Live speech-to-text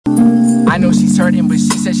I know she's hurting, but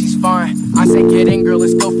she said she's fine. I said get in, girl,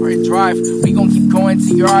 let's go for a drive. We gon' keep going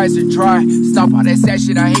till your eyes are dry. Stop all that sad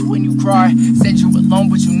shit, I hate when you cry. Said you alone,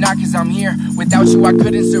 but you not, cause I'm here. Without you, I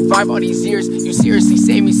couldn't survive all these years. You seriously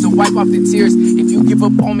saved me, so wipe off the tears. If you give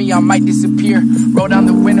up on me, I might disappear. Roll down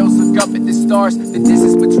the windows, look up at the stars. The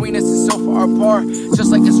distance between us is so far apart.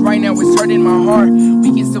 Just like this right now, it's hurting my heart.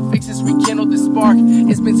 We can still fix this, rekindle the spark.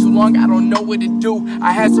 It's been too long, I don't know what to do.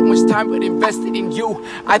 I had so much time, but invested in you.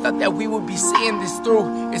 I thought that we would be seeing this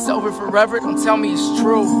through. It's over forever, don't tell me it's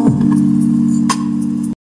true.